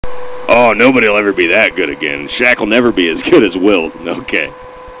Oh, nobody will ever be that good again. Shaq will never be as good as Wilt. Okay.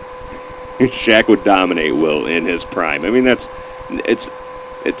 Shaq would dominate Wilt in his prime. I mean, it's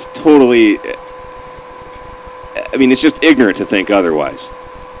totally. I mean, it's just ignorant to think otherwise.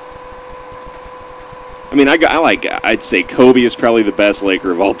 I mean, I'd say Kobe is probably the best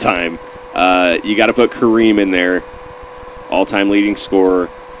Laker of all time. You got to put Kareem in there, all-time leading scorer.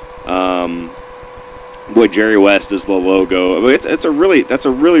 Jerry West is the logo. That's a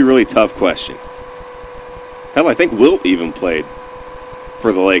really tough question. Hell, I think Wilt even played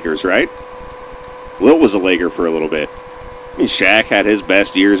for the Lakers, right? Wilt was a Laker for a little bit. I mean, Shaq had his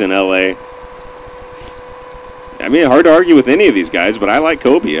best years in L.A. I mean, hard to argue with any of these guys, but I like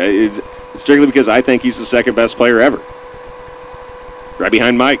Kobe. It's strictly because I think he's the second best player ever. Right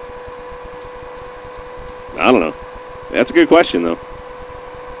behind Mike. I don't know. That's a good question, though.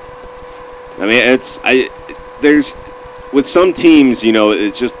 I mean, there's with some teams, you know,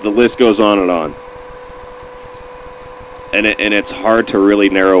 it's just the list goes on and on. And it's hard to really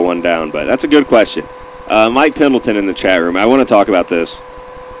narrow one down, but that's a good question. Mike Pendleton in the chat room, I want to talk about this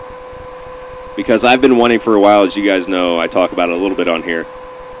because I've been wanting for a while, as you guys know, I talk about it a little bit on here,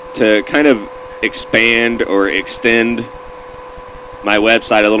 to kind of expand or extend my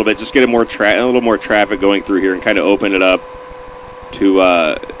website a little bit, just get a little more traffic going through here and kind of open it up to,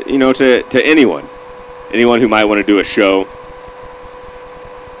 to anyone who might want to do a show.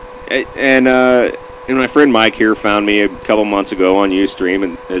 And my friend Mike here found me a couple months ago on Ustream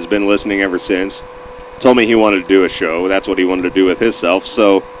and has been listening ever since. Told me he wanted to do a show. That's what he wanted to do with himself.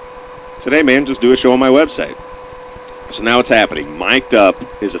 So I said, hey, man, just do a show on my website. So now it's happening. Mic'd Up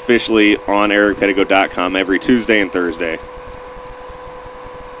is officially on ericpedigo.com every Tuesday and Thursday.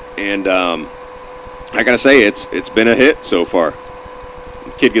 And I got to say, it's been a hit so far.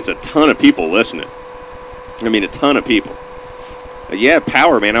 The kid gets a ton of people listening. I mean, a ton of people. Yeah,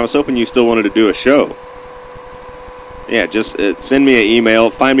 power, man. I was hoping you still wanted to do a show. Yeah, just send me an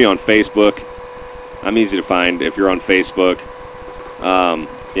email. Find me on Facebook. I'm easy to find if you're on Facebook.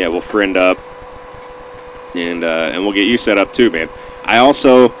 Yeah, we'll friend up. And we'll get you set up too, man. I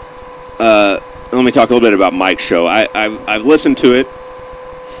also, let me talk a little bit about Mike's show. I've listened to it,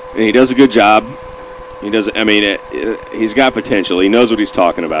 and he does a good job. He's got potential. He knows what he's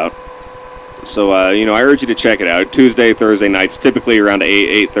talking about. So, I urge you to check it out. Tuesday, Thursday nights, typically around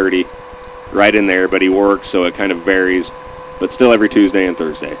 8:30, right in there. But he works, so it kind of varies. But still every Tuesday and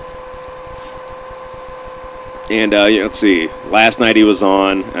Thursday. And, let's see. Last night he was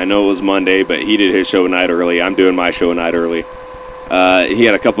on. I know it was Monday, but he did his show a night early. I'm doing my show a night early. He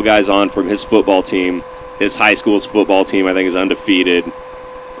had a couple guys on from his football team. His high school's football team, I think, is undefeated.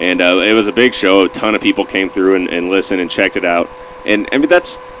 And it was a big show. A ton of people came through and listened and checked it out. And, I mean,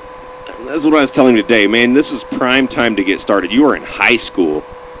 that's what I was telling you today. Man, this is prime time to get started. You are in high school.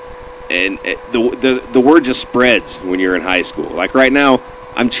 And the word just spreads when you're in high school. Like right now,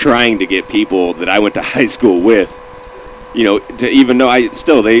 I'm trying to get people that I went to high school with, to even know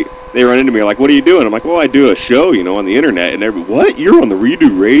they run into me like, what are you doing? I'm like, well, I do a show, on the internet. And what? You're on the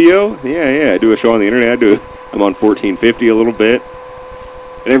Redo Radio? Yeah, I do a show on the internet. I'm on 1450 a little bit.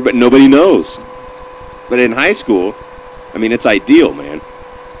 And nobody knows. But in high school, I mean, it's ideal, man.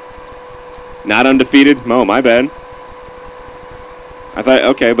 Not undefeated? Oh, my bad. I thought,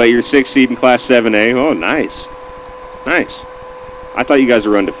 okay, but you're 6th seed in Class 7A. Oh, nice. Nice. I thought you guys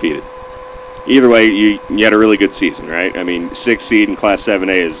were undefeated. Either way, you had a really good season, right? I mean, 6th seed in Class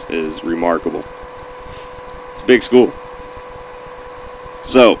 7A is remarkable. It's a big school.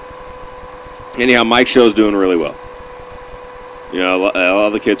 So, anyhow, Mike's show's doing really well.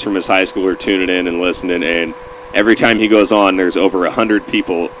 All the kids from his high school are tuning in and listening, and every time he goes on, there's over 100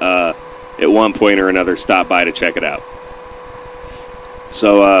 people at one point or another stop by to check it out.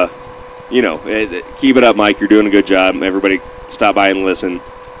 So, keep it up, Mike. You're doing a good job. Everybody stop by and listen.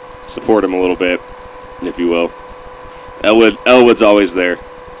 Support him a little bit, if you will. Elwood's always there.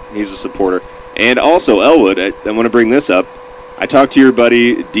 He's a supporter. And also, Elwood, I want to bring this up. I talked to your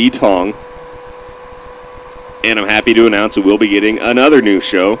buddy D. Tong, and I'm happy to announce that we'll be getting another new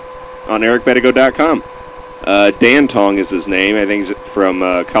show on ericpedigo.com. Dan Tong is his name. I think he's from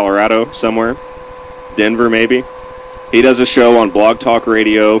Colorado somewhere. Denver, maybe. He does a show on Blog Talk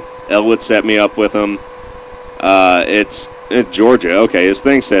Radio. Elwood set me up with him. It's Georgia. Okay, his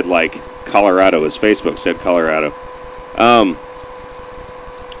thing said, Colorado. His Facebook said Colorado.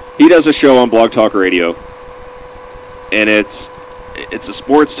 He does a show on Blog Talk Radio. And it's a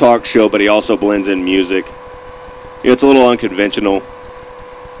sports talk show, but he also blends in music. It's a little unconventional,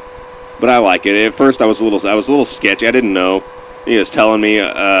 but I like it. At first, I was a little sketchy. I didn't know. He was telling me,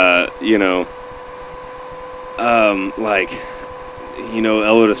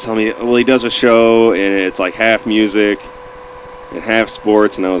 Elwood was telling me, well, he does a show, and it's like half music and half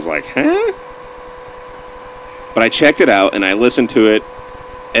sports, and I was like, huh? But I checked it out, and I listened to it,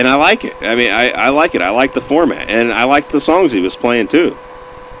 and I like it. I mean, I like it. I like the format, and I liked the songs he was playing, too.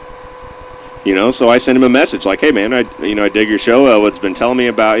 So I sent him a message like, hey, man, I dig your show. Elwood's been telling me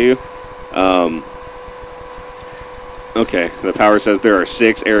about you. Okay, the power says there are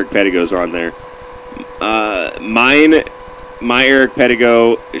 6 Eric Pedigos on there. My Eric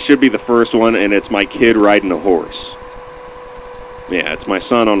Pedigo, it should be the first one, and it's my kid riding a horse. Yeah, it's my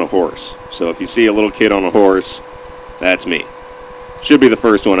son on a horse. So if you see a little kid on a horse, that's me. Should be the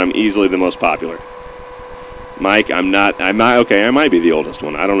first one. I'm easily the most popular. Mike, I might be the oldest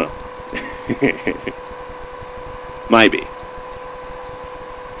one. I don't know. Might be.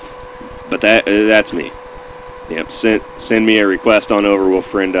 But that's me. Yep, send me a request on over. We'll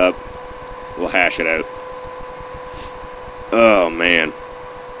friend up. We'll hash it out. Oh, man.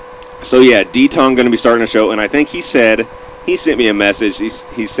 So, yeah, D-Tong going to be starting a show, and I think he sent me a message.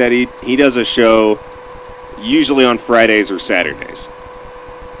 He said he does a show usually on Fridays or Saturdays.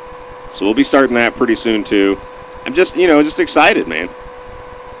 So we'll be starting that pretty soon, too. I'm just excited, man.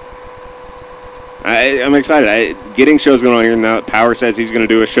 I'm excited. Getting shows going on here now. Power says he's going to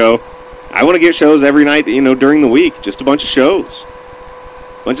do a show. I want to get shows every night, during the week. Just a bunch of shows.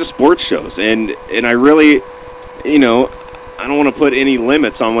 A bunch of sports shows. And I really, I don't want to put any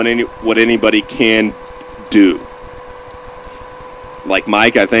limits on what anybody can do. Like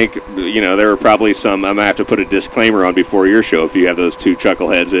Mike, I think, there were probably some, I'm going to have to put a disclaimer on before your show if you have those 2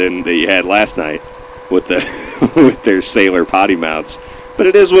 chuckleheads in that you had last night with with their sailor potty mouths. But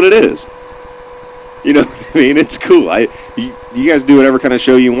it is what it is. You know what I mean? It's cool. You guys do whatever kind of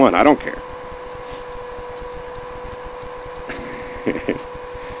show you want. I don't care.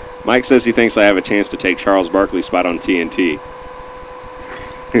 Mike says he thinks I have a chance to take Charles Barkley's spot on TNT.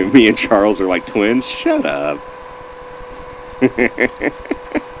 Me and Charles are like twins? Shut up.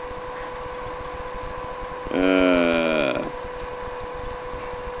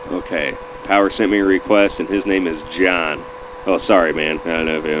 Okay. Power sent me a request, and his name is John. Oh, sorry, man. I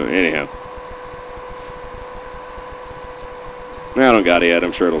don't know. Anyhow. I don't got it yet.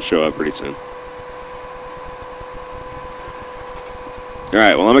 I'm sure it'll show up pretty soon. All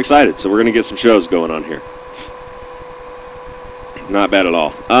right, well, I'm excited. So we're going to get some shows going on here. Not bad at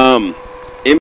all.